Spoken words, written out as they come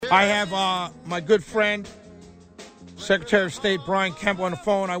I have my good friend, Secretary of State Brian Kemp, on the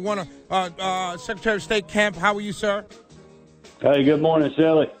phone. I want to, Secretary of State Kemp, how are you, sir? Hey, good morning,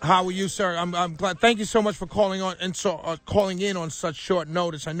 Shelley. How are you, sir? I'm glad. Thank you so much for calling on and calling in on such short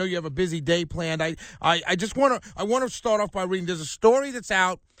notice. I know you have a busy day planned. I just want to start off by reading. There's a story that's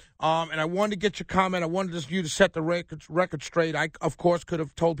out, and I wanted to get your comment. I wanted you to set the record straight. I, of course, could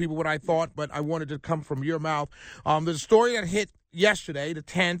have told people what I thought, but I wanted to come from your mouth. There's a story that hit yesterday, the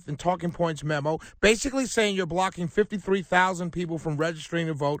 10th, in Talking Points Memo, basically saying you're blocking 53,000 people from registering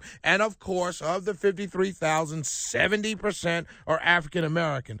to vote. And, of course, of the 53,000, 70% are African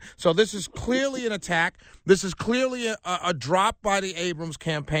American. So this is clearly an attack. This is clearly a drop by the Abrams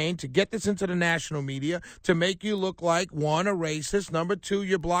campaign to get this into the national media, to make you look like, one, a racist, number two,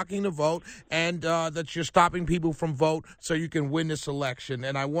 you're blocking the vote, and that you're stopping people from vote so you can win this election.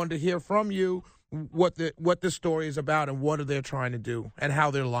 And I wanted to hear from you what this story is about and what are they trying to do and how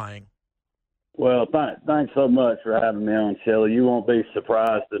they're lying. Well, thanks so much for having me on, Shelley. You won't be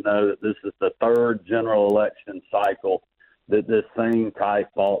surprised to know that this is the third general election cycle that this same type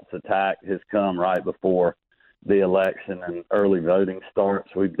false attack has come right before the election and early voting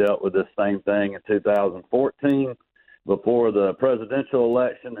starts. We've dealt with this same thing in 2014 before the presidential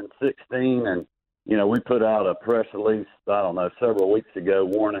election in 2016, and we put out a press release, several weeks ago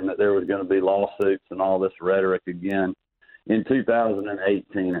warning that there was going to be lawsuits and all this rhetoric again in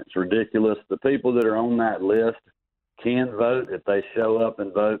 2018. It's ridiculous. The people that are on that list can vote. If they show up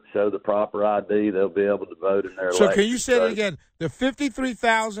and vote, show the proper ID, they'll be able to vote in their election. So can you say that again? The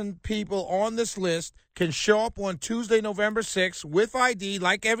 53,000 people on this list can show up on Tuesday, November 6th with ID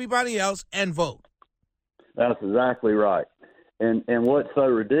like everybody else and vote. That's exactly right. And what's so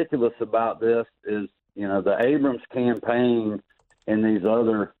ridiculous about this is, the Abrams campaign and these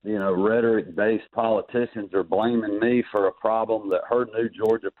other, rhetoric-based politicians are blaming me for a problem that her New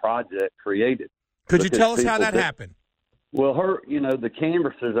Georgia project created. Could you tell us how that happened? Well, the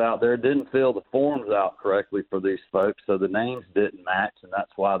canvassers out there didn't fill the forms out correctly for these folks, so the names didn't match, and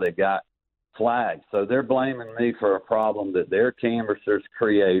that's why they got flagged. So they're blaming me for a problem that their canvassers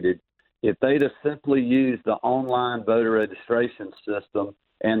created. If they'd have simply used the online voter registration system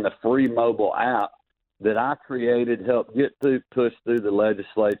and the free mobile app that I created, helped push through the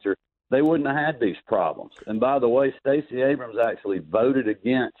legislature, they wouldn't have had these problems. And by the way, Stacey Abrams actually voted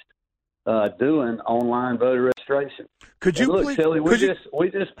against doing online voter registration. Could you look, please, Shelley, we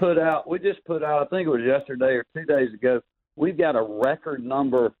just put out, I think it was yesterday or 2 days ago, we've got a record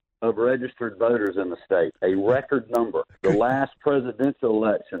number of registered voters in the state, a record number. The last presidential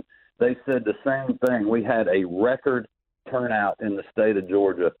election, they said the same thing. We had a record turnout in the state of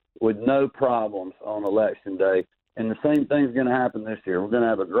Georgia with no problems on Election Day. And the same thing's going to happen this year. We're going to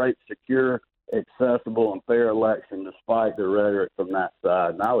have a great, secure, accessible, and fair election despite the rhetoric from that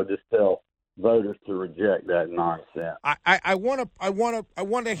side. And I would just tell voters to reject that nonsense. I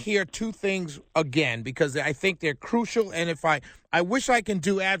want to hear two things again because I think they're crucial. And if I wish I can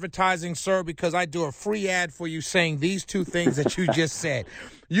do advertising, sir, because I do a free ad for you saying these two things that you just said.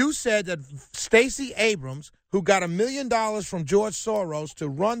 You said that Stacey Abrams, who got $1 million from George Soros to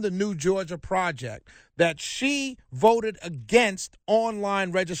run the New Georgia project, that she voted against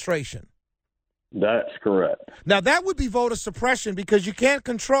online registration. That's correct. Now, that would be voter suppression because you can't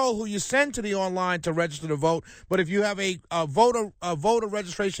control who you send to the online to register to vote. But if you have a voter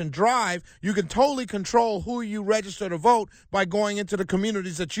registration drive, you can totally control who you register to vote by going into the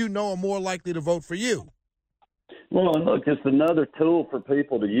communities that you know are more likely to vote for you. Well, and look, it's another tool for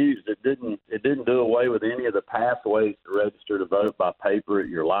people to use. It didn't do away with any of the pathways to register to vote by paper at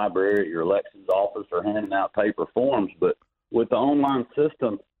your library, at your elections office, or handing out paper forms. But with the online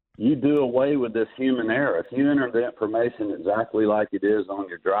system, you do away with this human error. If you enter the information exactly like it is on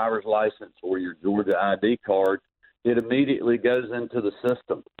your driver's license or your Georgia ID card, it immediately goes into the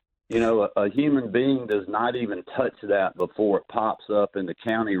system. A human being does not even touch that before it pops up in the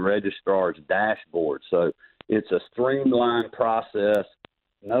county registrar's dashboard. So it's a streamlined process,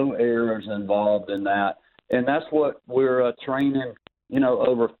 no errors involved in that. And that's what we're training,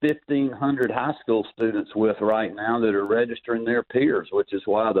 over 1,500 high school students with right now that are registering their peers, which is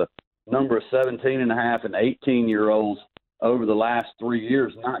why the number of 17 and a half and 18-year-olds over the last 3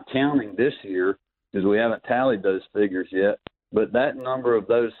 years, not counting this year because we haven't tallied those figures yet, but that number of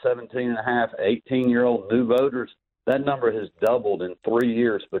those 17 and a half, 18-year-old new voters, that number has doubled in 3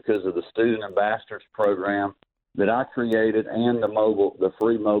 years because of the Student Ambassadors Program that I created and the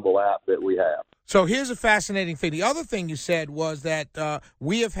free mobile app that we have. So here's a fascinating thing. The other thing you said was that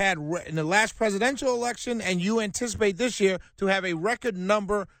we have had in the last presidential election, and you anticipate this year to have a record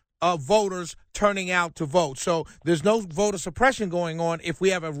number voters turning out to vote. So there's no voter suppression going on if we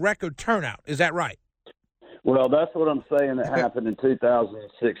have a record turnout. Is that right? Well, that's what I'm saying that happened in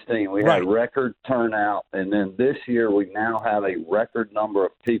 2016. We Right. had record turnout, and then this year we now have a record number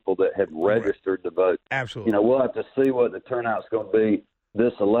of people that have registered to vote. Absolutely. We'll have to see what the turnout's going to be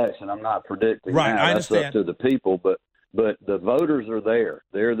this election. I'm not predicting Right, now. I That's understand. up to the people, but the voters are there.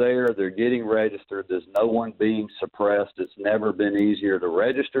 They're there. They're getting registered. There's no one being suppressed. It's never been easier to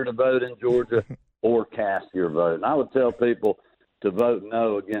register to vote in Georgia or cast your vote. And I would tell people to vote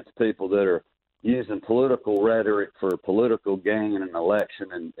no against people that are using political rhetoric for political gain in an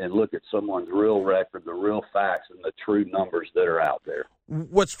election, and look at someone's real record, the real facts, and the true numbers that are out there.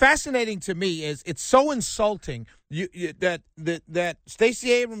 What's fascinating to me is it's so insulting that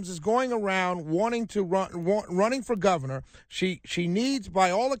Stacey Abrams is going around wanting to running for governor. She needs, by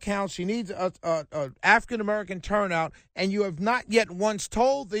all accounts, she needs a African American turnout, and you have not yet once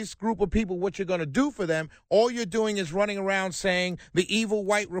told this group of people what you're going to do for them. All you're doing is running around saying the evil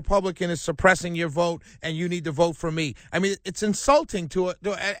white Republican is suppressing your vote, and you need to vote for me. I mean, it's insulting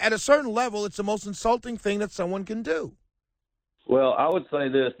at a certain level. It's the most insulting thing that someone can do. Well, I would say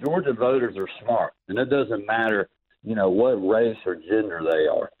this: Georgia voters are smart, and it doesn't matter, what race or gender they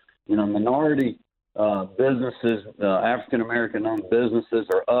are. Minority businesses, African American owned businesses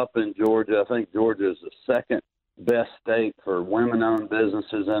are up in Georgia. I think Georgia is the second best state for women owned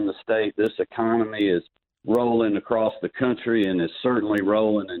businesses in the state. This economy is rolling across the country, and is certainly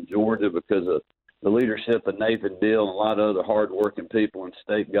rolling in Georgia because of the leadership of Nathan Deal and a lot of other hardworking people in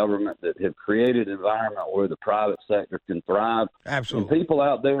state government that have created an environment where the private sector can thrive. Absolutely. And people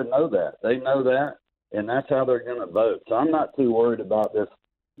out there know that. They know that, and that's how they're going to vote. So I'm not too worried about this.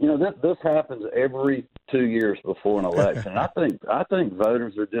 This happens every 2 years before an election. I think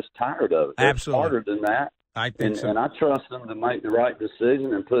voters are just tired of it. They're Absolutely. smarter than that. I think so. And I trust them to make the right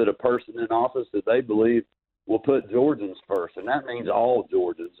decision and put a person in office that they believe will put Georgians first, and that means all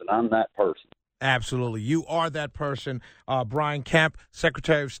Georgians, and I'm that person. Absolutely. You are that person. Brian Kemp,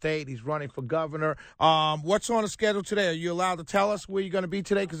 Secretary of State. He's running for governor. What's on the schedule today? Are you allowed to tell us where you're going to be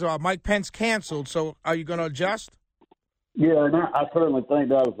today? Because Mike Pence canceled, so are you going to adjust? Yeah, and I certainly think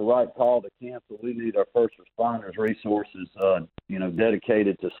that was the right call to cancel. We need our first responders resources,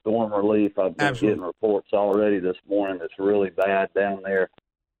 dedicated to storm relief. I've been getting reports already this morning that's really bad down there.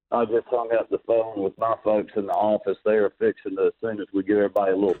 I just hung up the phone with my folks in the office. They are fixing to, as soon as we give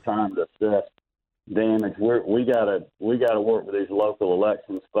everybody a little time to assess damage. We gotta work with these local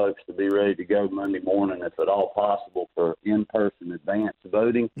elections folks to be ready to go Monday morning, if at all possible, for in-person advance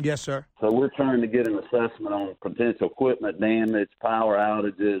voting. Yes, sir. So we're trying to get an assessment on potential equipment damage, power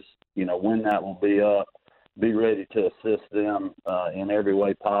outages, when that will be up. Be ready to assist them in every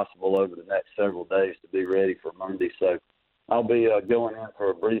way possible over the next several days to be ready for Monday. So I'll be going in for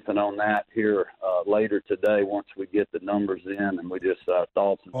a briefing on that here later today once we get the numbers in, and we just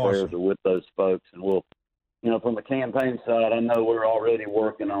thoughts and prayers are with those folks. And we'll, from the campaign side, I know we're already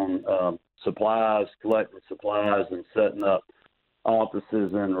working on supplies, collecting supplies, and setting up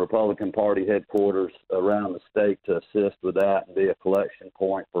offices in Republican Party headquarters around the state to assist with that and be a collection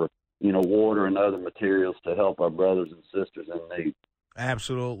point for, water and other materials to help our brothers and sisters in need.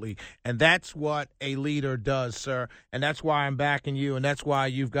 Absolutely. And that's what a leader does, sir. And that's why I'm backing you, and that's why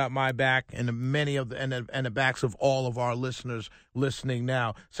you've got my back and the backs of all of our listeners listening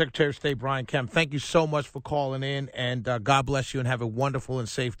now. Secretary of State Brian Kemp, thank you so much for calling in, and God bless you, and have a wonderful and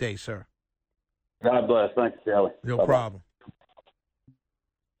safe day, sir. God bless. Thanks, Kelly. No Bye-bye. problem.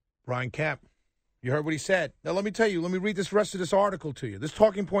 Brian Kemp, you heard what he said. Now, let me read this rest of this article to you, this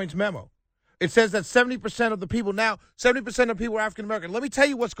Talking Points memo. It says that 70% of the people now, 70% of people are African American. Let me tell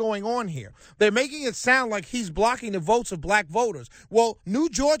you what's going on here. They're making it sound like he's blocking the votes of black voters. Well, New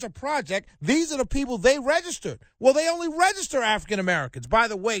Georgia Project, these are the people they registered. Well, they only register African Americans. By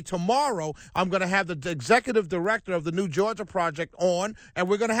the way, tomorrow I'm going to have the executive director of the New Georgia Project on, and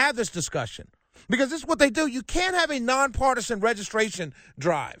we're going to have this discussion. Because this is what they do. You can't have a nonpartisan registration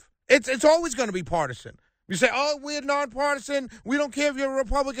drive. It's always going to be partisan. You say, oh, we're nonpartisan. We don't care if you're a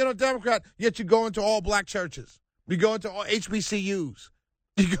Republican or Democrat, yet you go into all black churches. You go into all HBCUs.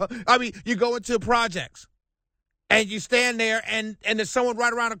 You go into projects. And you stand there, and there's someone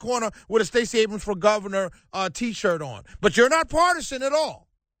right around the corner with a Stacey Abrams for governor T-shirt on. But you're not partisan at all.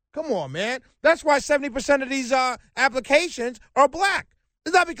 Come on, man. That's why 70% of these applications are black.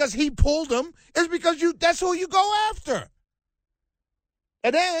 It's not because he pulled them. It's because that's who you go after.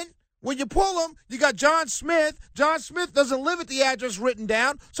 And then when you pull them, you got John Smith. John Smith doesn't live at the address written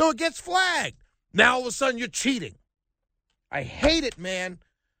down, so it gets flagged. Now all of a sudden you're cheating. I hate it, man.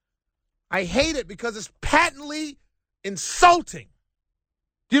 I hate it because it's patently insulting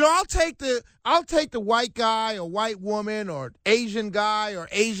I'll take the white guy or white woman or Asian guy or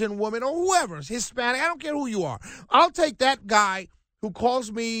Asian woman or whoever, Hispanic. I don't care who you are. I'll take that guy who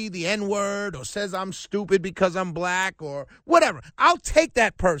calls me the N-word or says I'm stupid because I'm black or whatever. I'll take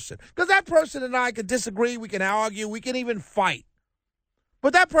that person because that person and I could disagree. We can argue. We can even fight.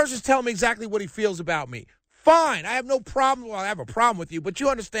 But that person's telling me exactly what he feels about me. Fine. I have no problem. Well, I have a problem with you, but you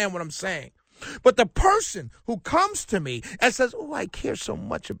understand what I'm saying. But the person who comes to me and says, oh, I care so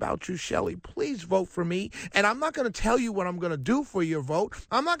much about you, Shelley, please vote for me. And I'm not going to tell you what I'm going to do for your vote.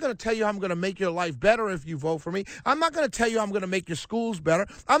 I'm not going to tell you how I'm going to make your life better if you vote for me. I'm not going to tell you how I'm going to make your schools better.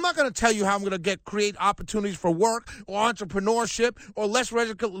 I'm not going to tell you how I'm going to create opportunities for work or entrepreneurship or less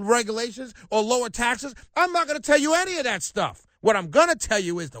regulations or lower taxes. I'm not going to tell you any of that stuff. What I'm going to tell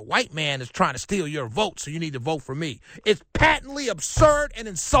you is the white man is trying to steal your vote, so you need to vote for me. It's patently absurd and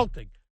insulting.